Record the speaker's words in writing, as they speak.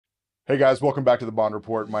Hey guys, welcome back to the Bond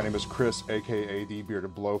Report. My name is Chris, aka the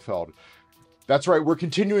Bearded Blofeld. That's right, we're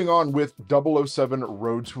continuing on with 007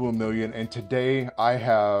 Road to a Million, and today I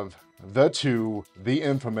have the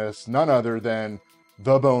infamous, none other than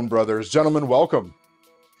the Bone Brothers. Gentlemen, welcome.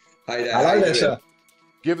 Hey there, how Hello you there, doing? sir.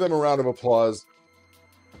 Give them a round of applause.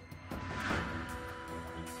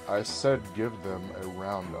 I said give them a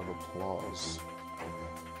round of applause.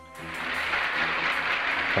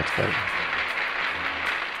 That's better.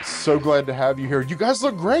 So glad to have you here. You guys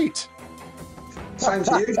look great. Same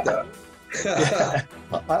to you, sir. Yeah.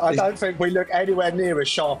 I don't think we look anywhere near as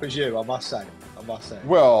sharp as you, I must say. I must say.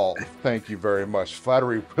 Well, thank you very much.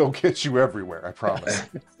 Flattery will get you everywhere, I promise.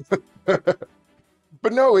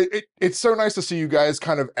 But no, it's so nice to see you guys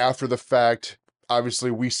kind of after the fact.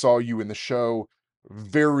 Obviously, we saw you in the show.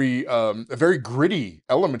 Very gritty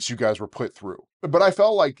elements you guys were put through. But I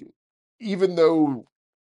felt like even though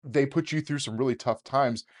they put you through some really tough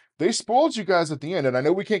times, they spoiled you guys at the end. And I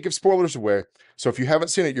know we can't give spoilers away, so if you haven't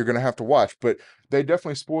seen it, you're going to have to watch. But they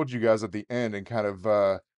definitely spoiled you guys at the end and kind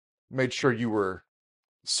of made sure you were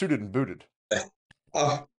suited and booted.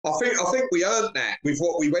 I think we earned that with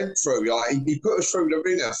what we went through. Like he put us through the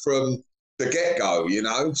ringer from the get go, you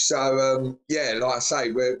know. So yeah, like I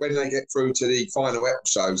say, when they get through to the final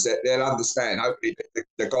episodes, they'll understand. Hopefully,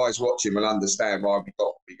 the guys watching will understand why we got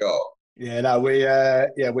what we got. Yeah, no, we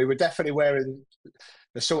were definitely wearing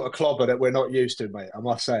the sort of clobber that we're not used to, mate. I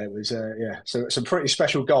must say it was so some pretty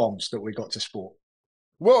special garms that we got to sport.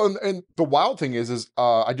 Well, and the wild thing is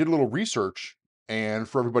I did a little research, and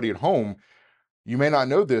for everybody at home, you may not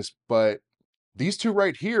know this, but these two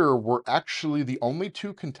right here were actually the only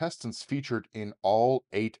two contestants featured in all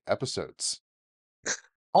 8 episodes.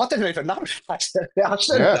 I didn't even know that. I should.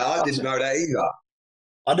 Yeah. No, I didn't know that either.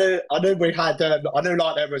 I knew we had. I knew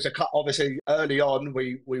like there was a cut. Obviously, early on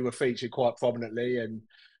we were featured quite prominently, and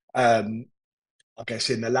I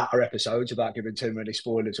guess in the latter episodes, without giving too many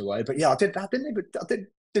spoilers away. But yeah,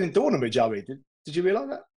 didn't dawn on me, Joey. Did you realise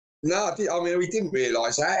that? No, I mean, we didn't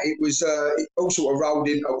realise that. It was it all sort of rolled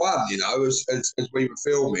into one, you know, as we were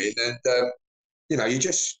filming. And, you know, you're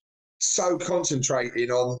just so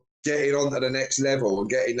concentrating on getting on to the next level and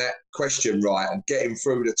getting that question right and getting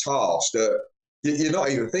through the task that you're not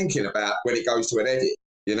even thinking about when it goes to an edit,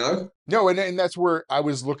 you know? No, and that's where I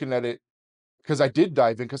was looking at it, because I did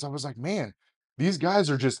dive in, because I was like, man, these guys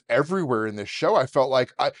are just everywhere in this show. I felt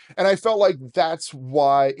like that's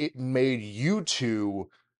why it made you two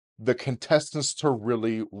the contestants to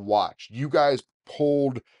really watch. You guys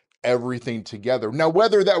pulled everything together. Now,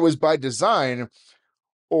 whether that was by design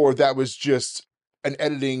or that was just an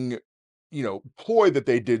editing, ploy that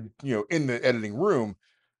they did, in the editing room,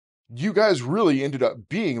 you guys really ended up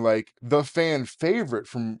being like the fan favorite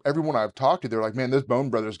from everyone I've talked to. They're like, man, those Bone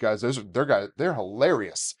Brothers guys, they're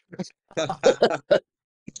hilarious.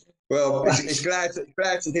 Well, it's glad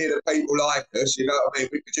to hear that people like us, you know what I mean?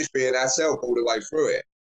 We could just be in ourselves all the way through it.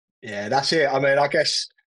 Yeah, that's it. I mean, I guess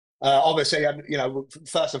obviously,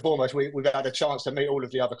 first and foremost, we've had a chance to meet all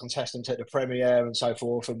of the other contestants at the premiere and so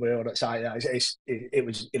forth, and we're all excited. It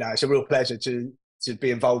was, it's a real pleasure to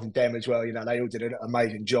be involved in them as well. You know, they all did an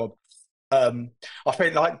amazing job. I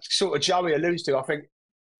think, like sort of Joey alludes to, I think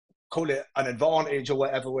call it an advantage or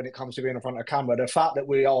whatever when it comes to being in front of a camera. The fact that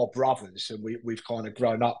we are brothers and we've kind of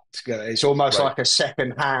grown up together, it's almost Right. like a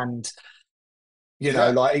second hand.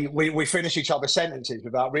 Yeah. Like we finish each other's sentences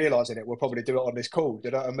without realizing it. We'll probably do it on this call. Do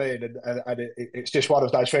you know what I mean? And it's just one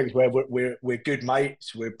of those things where we're good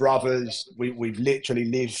mates, we're brothers. We've literally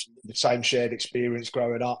lived the same shared experience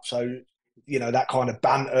growing up. So that kind of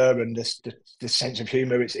banter and the sense of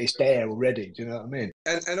humor, it's there already. Do you know what I mean?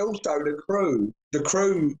 And also the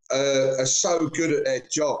crew are so good at their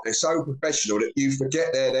job. They're so professional that you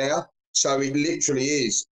forget they're there. So it literally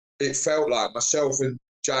is. It felt like myself and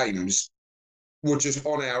James were just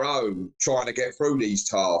on our own trying to get through these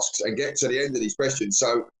tasks and get to the end of these questions.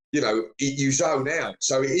 So, you zone out.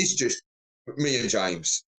 So it is just me and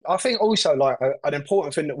James. I think also like an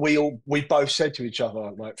important thing that we both said to each other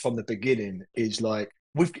like from the beginning is like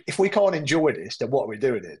if we can't enjoy this, then what are we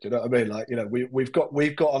doing it? Do you know what I mean? Like we've got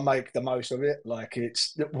to make the most of it. Like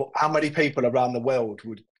it's how many people around the world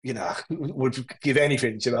would give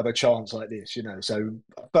anything to have a chance like this? So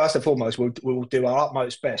first and foremost, we'll do our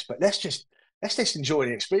utmost best, but let's just enjoy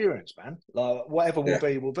the experience, man. Like whatever will Yeah.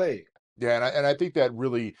 be, will be. Yeah, and I think that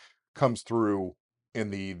really comes through in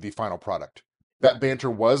the final product. That banter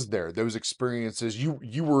was there. Those experiences.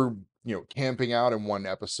 You were, camping out in one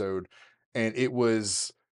episode, and it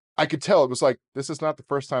was I could tell it was like, this is not the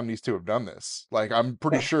first time these two have done this. Like, I'm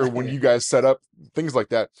pretty sure when you guys set up things like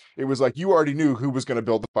that, it was like you already knew who was going to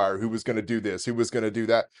build the fire, who was going to do this, who was going to do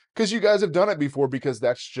that, because you guys have done it before, because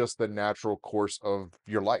that's just the natural course of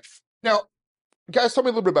your life. Now, guys, tell me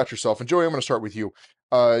a little bit about yourself. And Joey, I'm going to start with you.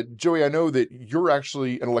 Joey, I know that you're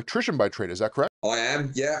actually an electrician by trade. Is that correct? I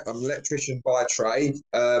am, yeah. I'm an electrician by trade.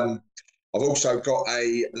 I've also got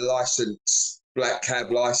a license, black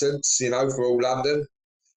cab license, you know, for all London.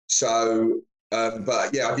 So,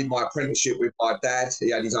 but yeah, I did my apprenticeship with my dad. He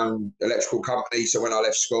had his own electrical company. So when I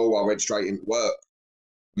left school, I went straight into work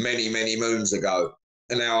many, many moons ago.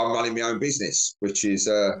 And now I'm running my own business, which is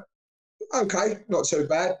okay, not too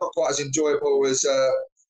bad. Not quite as enjoyable as,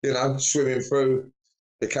 you know, swimming through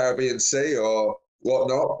the Caribbean Sea or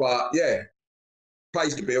whatnot. But yeah,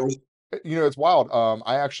 pays the bills. You know, it's wild.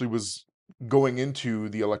 I actually was going into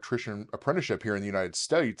the electrician apprenticeship here in the United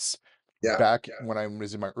States back when I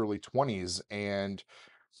was in my early 20s, and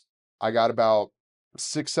I got about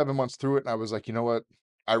 6, 7 months through it, and I was like, you know what?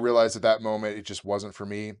 I realized at that moment it just wasn't for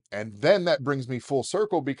me. And then that brings me full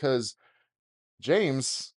circle, because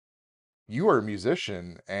James, you are a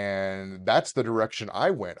musician, and that's the direction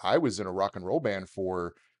I went. I was in a rock and roll band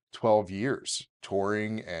for 12 years,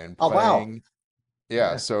 touring and Oh wow. playing.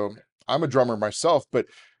 Yeah, so I'm a drummer myself, but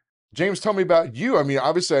James, tell me about you. I mean,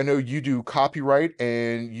 obviously, I know you do copyright,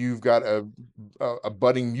 and you've got a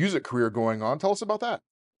budding music career going on. Tell us about that.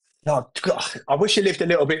 No, God, I wish you lived a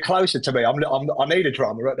little bit closer to me. I need a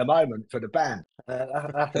drummer at the moment for the band.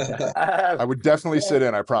 I would definitely Yeah, sit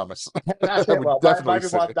in, I promise. that's I it. would Well, definitely maybe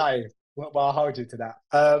sit one in. day. Well, I'll hold you to that.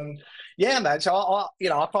 Yeah, man. So you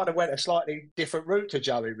know, I kind of went a slightly different route to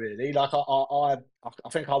Joey, really. Like I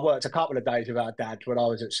think I worked a couple of days with our dad when I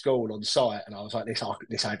was at school on site, and I was like,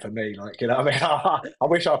 this ain't for me. Like, you know, what I mean, I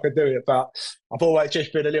wish I could do it, but I've always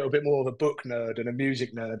just been a little bit more of a book nerd and a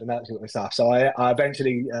music nerd and that sort of stuff. So I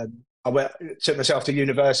eventually. Took myself to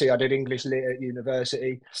university. I did English lit at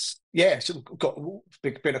university. Yeah, so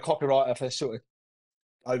been a copywriter for sort of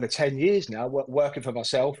over 10 years now, working for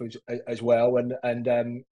myself as well. And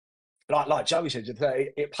like Joey said,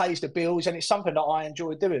 it pays the bills, and it's something that I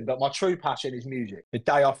enjoy doing. But my true passion is music. The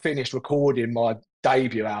day I finished recording my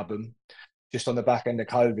debut album, just on the back end of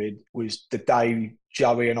COVID, was the day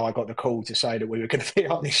Joey and I got the call to say that we were going to be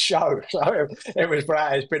on this show. So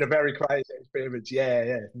it's been a very crazy experience.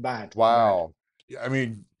 Yeah, mad. Wow. I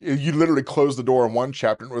mean, you literally closed the door on one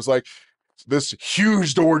chapter, and it was like this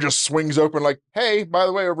huge door just swings open, like, hey, by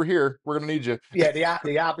the way, over here, we're going to need you. Yeah,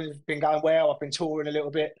 the album's been going well. I've been touring a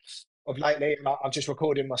little bit of lately. I'm just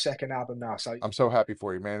recording my second album now. So I'm so happy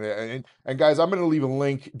for you, man. And guys, I'm going to leave a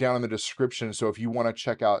link down in the description. So if you want to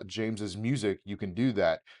check out James's music, you can do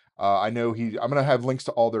that. I know I'm going to have links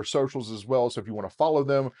to all their socials as well. So if you want to follow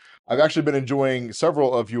them, I've actually been enjoying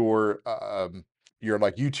several of your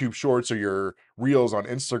like YouTube shorts or your reels on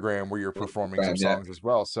Instagram where you're performing some Yeah. songs as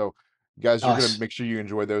well. So guys, you're going to nice. make sure you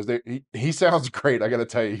enjoy those. He sounds great. I got to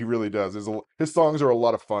tell you, he really does. His songs are a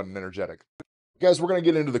lot of fun and energetic. Guys, we're going to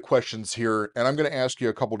get into the questions here, and I'm going to ask you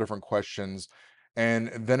a couple different questions. And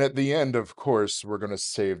then at the end, of course, we're going to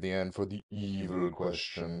save the end for the evil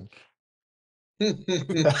question.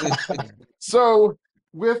 So,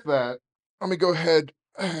 with that, let me go ahead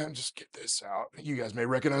and just get this out. You guys may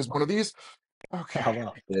recognize one of these. Okay. Oh,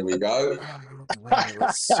 well. Here we go. Right,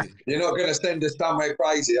 let's see. You're not going to send us somewhere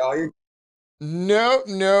crazy, are you? No.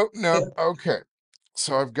 Okay.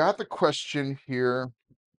 So I've got the question here.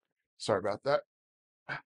 Sorry about that.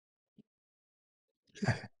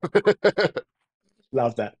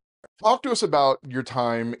 Love that. Talk to us about your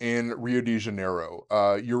time in Rio de Janeiro.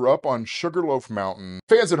 You're up on Sugarloaf Mountain.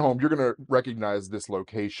 Fans at home, you're going to recognize this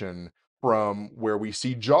location from where we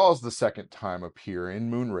see Jaws the second time appear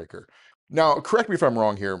in Moonraker. Now, correct me if I'm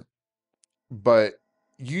wrong here, but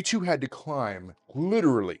you two had to climb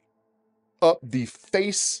literally up the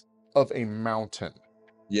face of a mountain.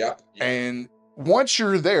 Yep. And once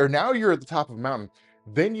you're there, now you're at the top of a mountain,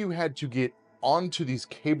 then you had to get onto these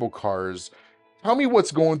cable cars. Tell me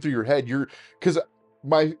what's going through your head. Because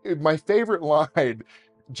my favorite line,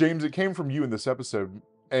 James, it came from you in this episode,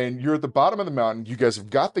 and you're at the bottom of the mountain. You guys have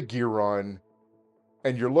got the gear on,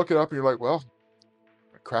 and you're looking up, and you're like, well,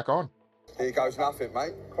 crack on. Here goes nothing,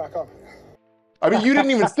 mate. Crack on. I mean, you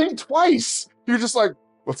didn't even think twice. You're just like,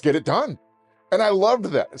 let's get it done. And I loved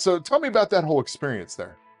that. So tell me about that whole experience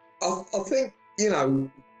there. I think, you know,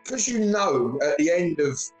 because you know at the end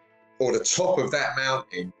of, or the top of that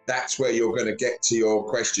mountain, that's where you're going to get to your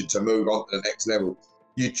question to move on to the next level.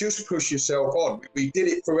 You just push yourself on. We did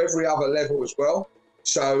it for every other level as well.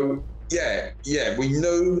 So, yeah, we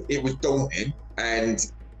knew it was daunting. And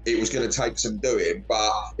it was going to take some doing,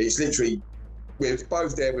 but it's literally, we're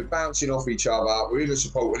both there, we're bouncing off each other, we're in the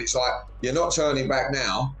support, and it's like, you're not turning back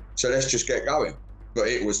now, so let's just get going. But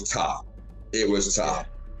it was tough. It was tough.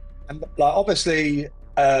 Yeah. And like, obviously,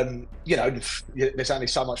 you know, there's only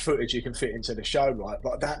so much footage you can fit into the show, right?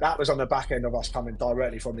 But that was on the back end of us coming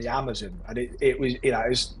directly from the Amazon, and it was, you know, it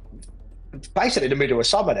was basically the middle of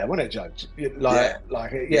summer there, wasn't it, Judge?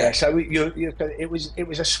 Yeah. So it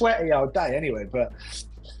was a sweaty old day anyway, but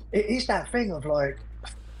it is that thing of like,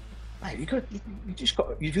 mate,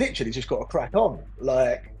 you've literally just got to crack on.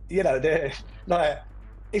 Like, you know, like,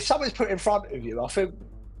 if someone's put in front of you, I think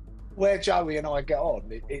where Joey and I get on,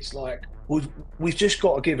 it's like we've just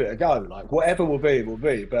got to give it a go. Like, whatever will be.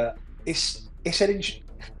 But it's an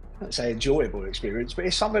I don't say enjoyable experience, but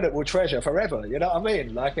it's something that we'll treasure forever. You know what I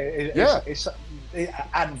mean? Like,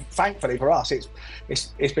 and thankfully for us,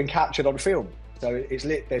 it's been captured on film. So it's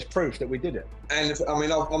lit. There's proof that we did it. And I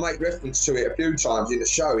mean, I'll make reference to it a few times in the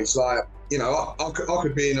show. It's like, you know, I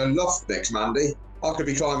could be in a loft next Monday. I could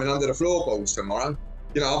be climbing under the floorboards tomorrow.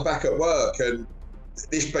 You know, I'm back at work, and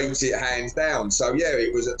this beats it hands down. So yeah,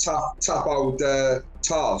 it was a tough old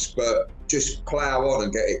task, but just plow on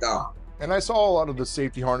and get it done. And I saw a lot of the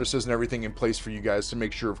safety harnesses and everything in place for you guys to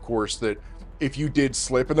make sure, of course, that if you did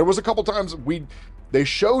slip, and there was a couple times they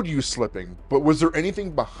showed you slipping, but was there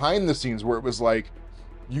anything behind the scenes where it was like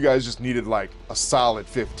you guys just needed like a solid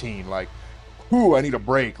 15, like, ooh, I need a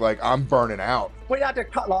break, like I'm burning out? We had a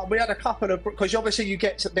couple of, because obviously you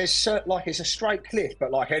get to, there's certain, like, it's a straight cliff,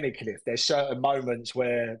 but like any cliff, there's certain moments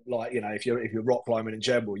where, like, you know, if you're rock climbing in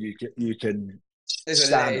general, you can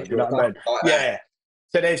stand, you know what I mean? Yeah.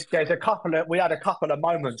 So there's a couple of, we had a couple of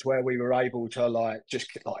moments where we were able to like just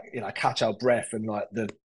like, you know, catch our breath and like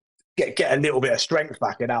get a little bit of strength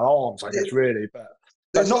back in our arms, I guess, really, but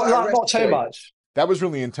not too much. That was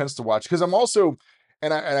really intense to watch, because I'm also,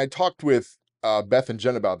 and I talked with Beth and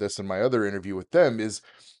Jen about this in my other interview with them, is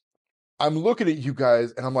I'm looking at you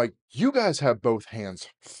guys and I'm like, you guys have both hands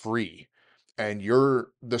free, and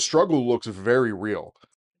the struggle looks very real.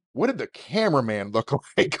 What did the cameraman look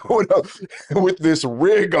like going up with this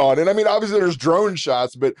rig on? And I mean, obviously there's drone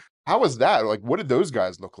shots, but how was that? Like, what did those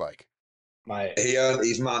guys look like? Mate, he earned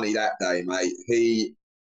his money that day, mate. He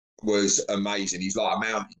was amazing. He's like a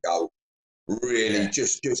mountain goat. Really,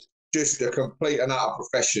 just a complete and utter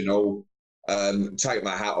professional. Take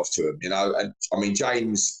my hat off to him, you know. And I mean,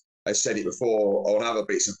 James has said it before on other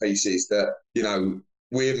bits and pieces that, you know,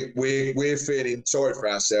 we're feeling sorry for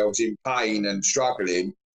ourselves, in pain and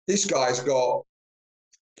struggling. This guy's got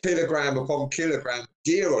kilogram upon kilogram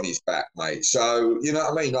gear on his back, mate. So, you know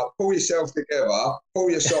what I mean? Like, pull yourself together, pull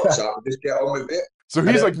your socks up, and just get on with it. So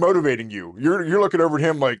he's like motivating you. You're looking over at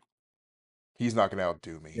him like, he's not going to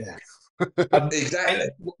outdo me. Yeah. Exactly.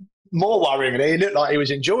 More worryingly, he looked like he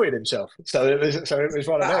was enjoying himself. So it was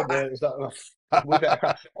one of them. It was like,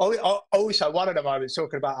 also, one of the moments,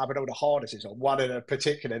 talking about having all the harnesses on, one of the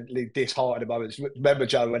particularly disheartening moments, remember,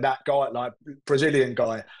 Joe, when that guy, like Brazilian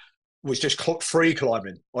guy, was just free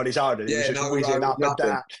climbing on his own, and he was just whizzing up and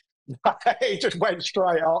down. He just went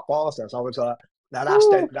straight up past us. I was like, now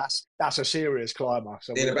that's a serious climber.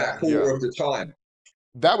 So in about a quarter of the time.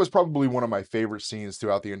 That was probably one of my favorite scenes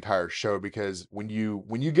throughout the entire show, because when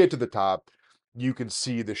you get to the top, you can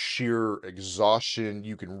see the sheer exhaustion.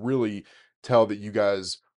 You can really tell that you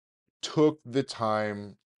guys took the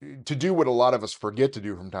time to do what a lot of us forget to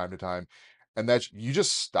do from time to time, and that's you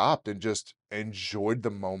just stopped and just enjoyed the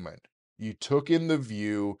moment. You took in the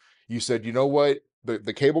view. You said, you know what,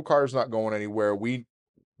 the cable car is not going anywhere.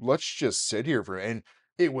 Let's just sit here and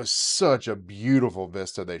it was such a beautiful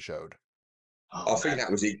vista they showed. I think that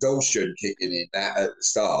was exhaustion kicking in that at the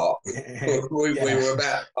start. we were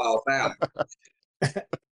about half out.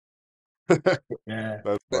 Yeah,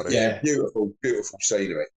 that's funny. Yeah, beautiful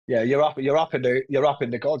scenery. Yeah, you're up in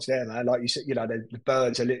the gods there, man. Like you said, you know, the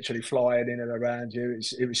birds are literally flying in and around you.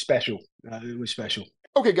 It was special. It was special.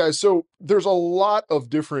 Okay, guys, so there's a lot of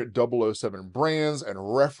different 007 brands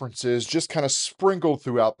and references just kind of sprinkled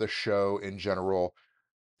throughout the show in general.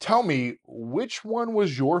 Tell me, which one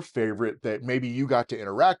was your favorite that maybe you got to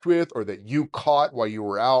interact with or that you caught while you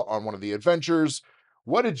were out on one of the adventures?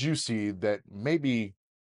 What did you see that maybe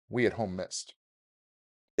we at home missed?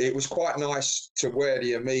 It was quite nice to wear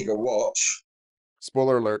the Omega watch.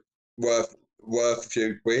 Spoiler alert. Worth a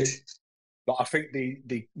few quid. But I think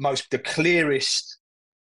the clearest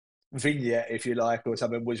vignette, if you like, or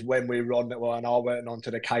something, was when we were on, when I went onto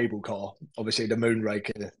the cable car. Obviously, the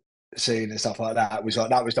Moonraker scene and stuff like that was like,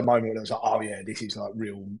 that was the moment when I was like, oh yeah, this is like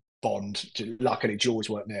real Bond. Luckily, George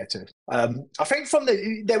weren't there too. I think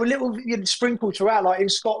there were little sprinkled throughout, like in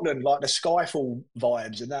Scotland, like the Skyfall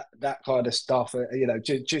vibes and that kind of stuff. All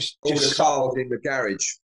the subtle cars in the garage,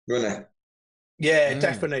 wasn't it? Yeah, Mm.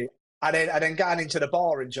 definitely. And then going into the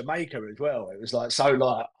bar in Jamaica as well. It was like so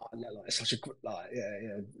like such a like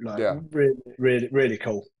Yeah. really really really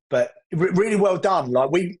cool. But really well done. Like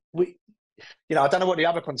we I don't know what the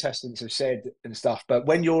other contestants have said and stuff, but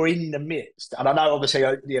when you're in the midst, and I know obviously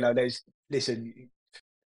there's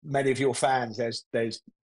many of your fans, there's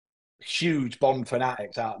huge Bond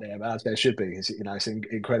fanatics out there, as there should be. It's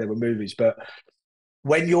incredible movies, but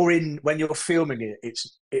when you're filming it,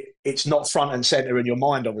 it's not front and center in your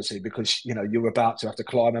mind, obviously, because you're about to have to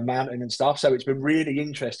climb a mountain and stuff. So it's been really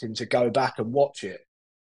interesting to go back and watch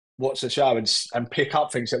the show and pick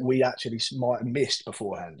up things that we actually might have missed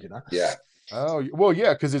beforehand. Yeah. Oh, well,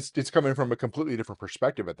 yeah, because it's coming from a completely different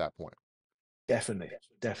perspective at that point. Definitely.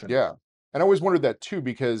 Yeah. And I always wondered that too,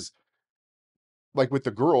 because like with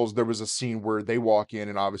the girls, there was a scene where they walk in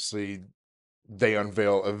and obviously they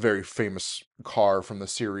unveil a very famous car from the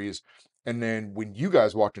series. And then when you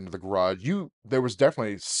guys walked into the garage, there was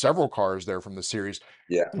definitely several cars there from the series.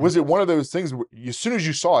 Yeah. Was it one of those things where, as soon as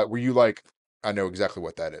you saw it, were you like, I know exactly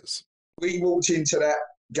what that is? We walked into that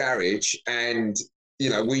garage and,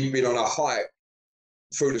 we'd been on a hike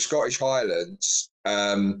through the Scottish Highlands.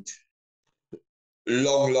 Long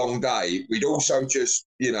day. We'd also just,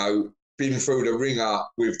 been through the ringer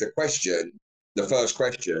with the first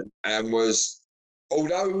question, and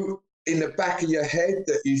although in the back of your head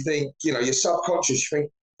that you think, your subconscious, you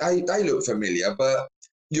think, they look familiar, but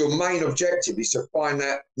your main objective is to find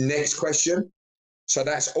that next question. So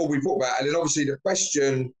that's all we talk about. And then obviously the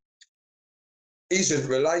question isn't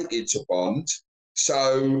related to Bond.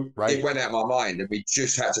 So It went out of my mind and we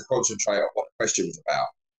just had to concentrate on what the question was about.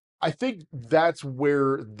 I think that's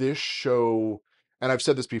where this show, and I've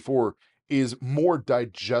said this before, is more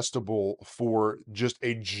digestible for just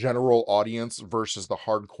a general audience versus the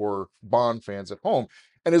hardcore Bond fans at home.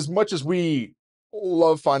 And as much as we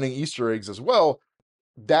love finding Easter eggs as well,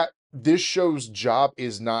 that this show's job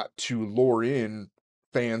is not to lure in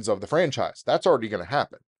fans of the franchise. That's already going to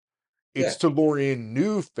happen. It's to lure in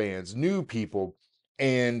new fans, new people.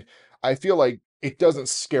 And I feel like it doesn't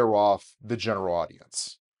scare off the general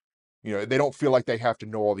audience. They don't feel like they have to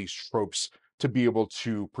know all these tropes to be able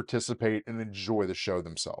to participate and enjoy the show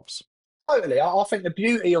themselves. Totally. I think the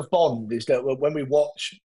beauty of Bond is that when we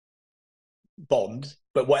watch Bond,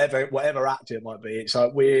 but whatever actor it might be, it's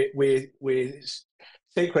like we're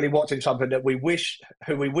secretly watching something that we wish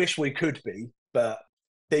we could be, but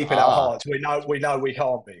deep in our hearts we know we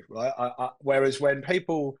can't be, right? Whereas when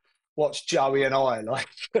people watch Joey and I like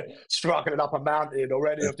struggling up a mountain, or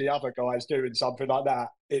any of the other guys doing something like that,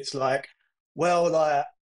 it's like, well, like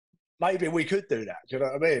maybe we could do that. Do you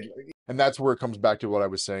know what I mean? And that's where it comes back to what I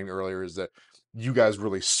was saying earlier, is that you guys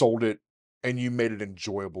really sold it and you made it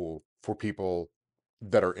enjoyable for people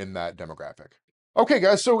that are in that demographic. Okay,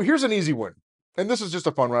 guys, so here's an easy one. And this is just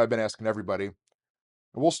a fun one I've been asking everybody.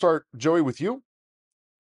 We'll start, Joey, with you.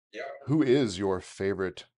 Yeah. Who is your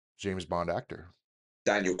favorite James Bond actor?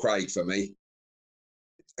 Daniel Craig for me.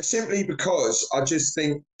 Simply because I just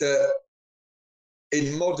think that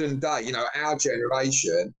in modern day, our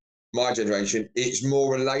generation, my generation, it's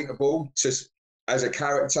more relatable as a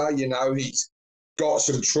character. He's got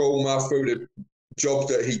some trauma through the job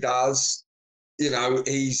that he does.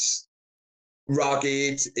 He's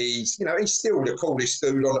rugged. He's still the coolest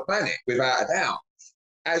dude on the planet, without a doubt,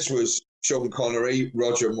 as was Sean Connery,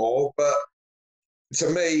 Roger Moore. But to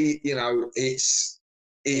me,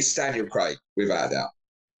 it's Daniel Craig, without a doubt.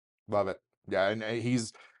 Love it. Yeah, and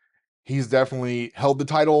he's definitely held the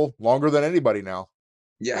title longer than anybody now.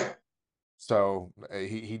 Yeah. So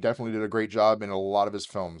he definitely did a great job in a lot of his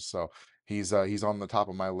films. So he's on the top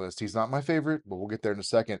of my list. He's not my favorite, but we'll get there in a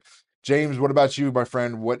second. James, what about you, my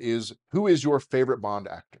friend? Who is your favorite Bond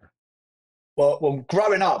actor? Well,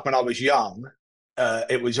 growing up when I was young,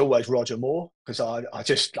 it was always Roger Moore, because I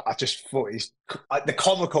just thought the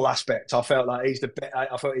comical aspect. I felt like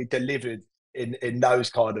I thought he delivered in those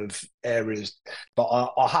kind of areas. But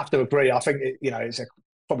I have to agree. I think it's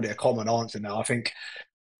probably a common answer now. I think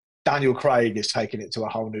Daniel Craig is taking it to a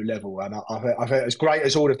whole new level, and I think as great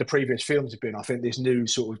as all of the previous films have been, I think this new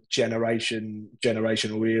sort of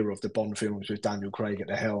generational era of the Bond films with Daniel Craig at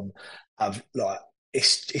the helm have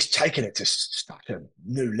it's taken it to such a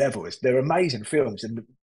new level. They're amazing films, and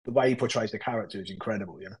the way he portrays the character is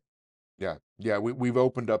incredible. Yeah. We've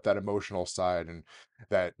opened up that emotional side and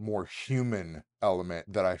that more human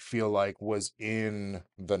element that I feel like was in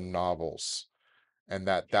the novels. and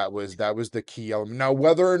that was the key element. Now,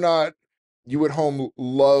 whether or not you at home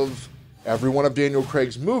love every one of Daniel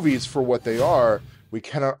Craig's movies for what they are, we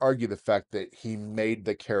cannot argue the fact that he made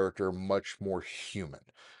the character much more human.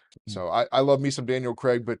 So I love me some Daniel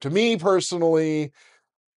Craig, but to me personally,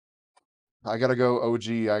 I gotta go OG.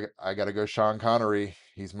 I gotta go Sean Connery.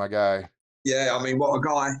 He's my guy. Yeah, I mean, what a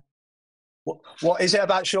guy. What is it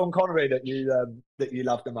about Sean Connery that you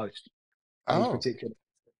love the most? Any Oh, particular?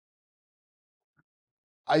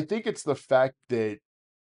 I think it's the fact that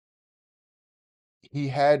he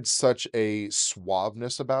had such a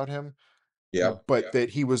suaveness about him, Yeah, but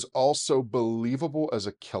that he was also believable as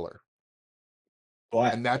a killer.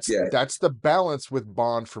 Right. And that's yeah, that's the balance with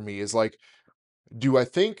Bond for me, is like, do I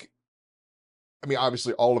think, I mean,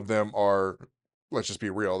 obviously all of them are, let's just be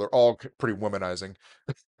real, they're all pretty womanizing.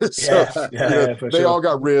 So, Yeah, for they sure. all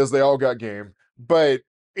got riz, they all got game, but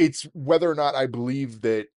it's whether or not I believe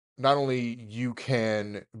that not only you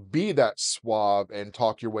can be that suave and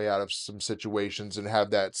talk your way out of some situations and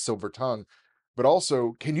have that silver tongue, but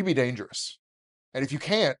also, can you be dangerous? And if you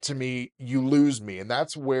can't, to me, you lose me. And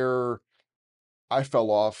that's where I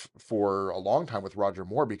fell off for a long time with Roger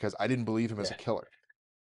Moore, because I didn't believe him as a Yeah, killer.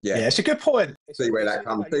 yeah. yeah. It's a good point. See where that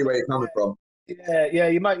comes. See where you're coming from. Yeah.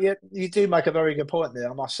 You do make a very good point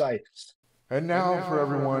there, I must say. And now, for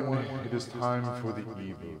everyone, it is time for the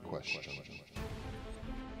evil question.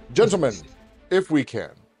 Gentlemen, if we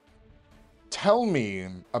can, tell me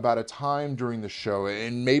about a time during the show,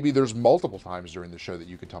 and maybe there's multiple times during the show that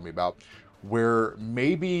you can tell me about, where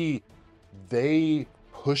maybe they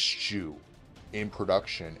pushed you in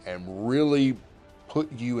production and really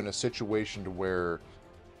put you in a situation to where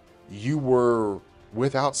you were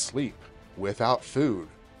without sleep, without food,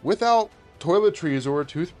 without toiletries or a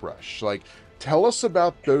toothbrush. Like, tell us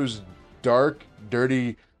about those dark,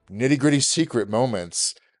 dirty, nitty-gritty secret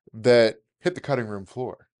moments that hit the cutting room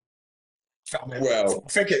floor. I mean, Well, I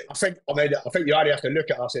think you only have to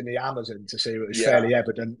look at us in the Amazon to see it was yeah, fairly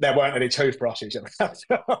evident. There weren't any toothbrushes around.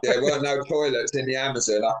 there weren't no toilets in the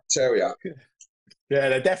Amazon, I can tell you. Yeah,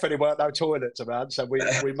 there definitely weren't no toilets around, so we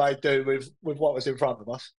made do with what was in front of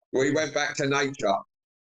us. We went back to nature.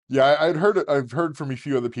 Yeah, I've heard from a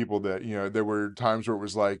few other people that, there were times where it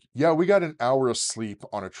was like, yeah, we got an hour of sleep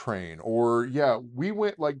on a train, or yeah, we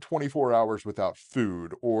went like 24 hours without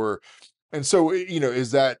food, and so,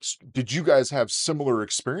 did you guys have similar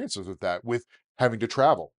experiences with that, with having to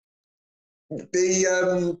travel?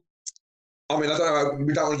 The I mean, I don't know.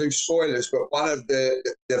 We don't want to do spoilers, but one of the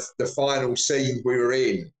final scenes we were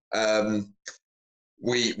in,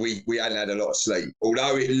 we hadn't had a lot of sleep.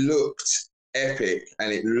 Although it looked epic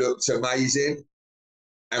and it looked amazing,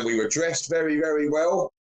 and we were dressed very, very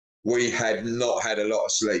well, we had not had a lot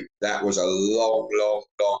of sleep. That was a long, long,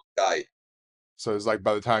 long day. So it's like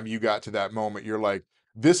by the time you got to that moment, you're like,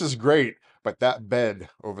 this is great, but that bed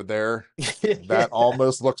over there, Yeah, that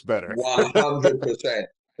almost looks better. 100%.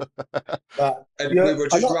 but And we were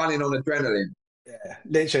just running on adrenaline. yeah,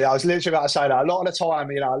 literally, I was literally about to say that. A lot of the time,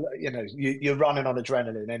 you're running on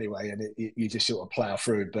adrenaline anyway, and you just sort of plow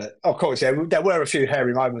through. But of course, yeah, there were a few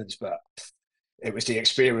hairy moments, but it was the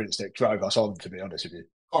experience that drove us on, to be honest with you.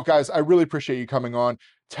 Oh, guys, I really appreciate you coming on.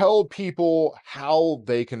 Tell people how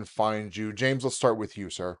they can find you. James, let's start with you,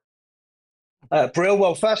 sir. Brill,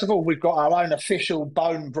 well, first of all, we've got our own official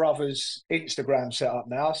Bone Brothers Instagram set up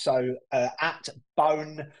now. So at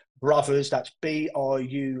Bone Brothers, that's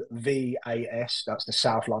BRUVAS. That's the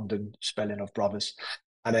South London spelling of brothers.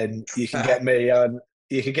 And then you can get me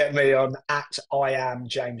on at I am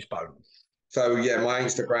James Bone. So yeah, my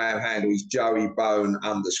Instagram handle is joeybone_.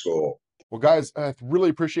 Well, guys, I really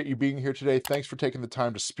appreciate you being here today. Thanks for taking the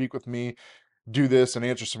time to speak with me, do this, and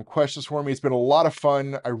answer some questions for me. It's been a lot of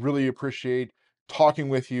fun. I really appreciate talking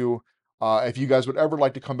with you. If you guys would ever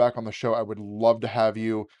like to come back on the show, I would love to have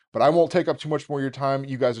you, but I won't take up too much more of your time.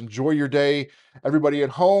 You guys enjoy your day. Everybody at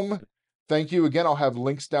home, thank you again. I'll have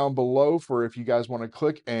links down below for if you guys want to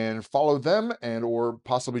click and follow them, and or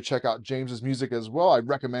possibly check out James's music as well. I'd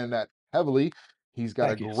recommend that heavily. He's got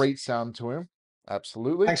Thank a you. great sound to him.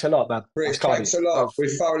 Absolutely. Thanks a lot, man. Chris, thanks a lot. We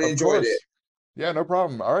thoroughly enjoyed it. Yeah, no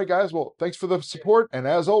problem. All right, guys. Well, thanks for the support. And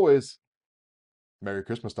as always, Merry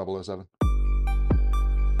Christmas, 007.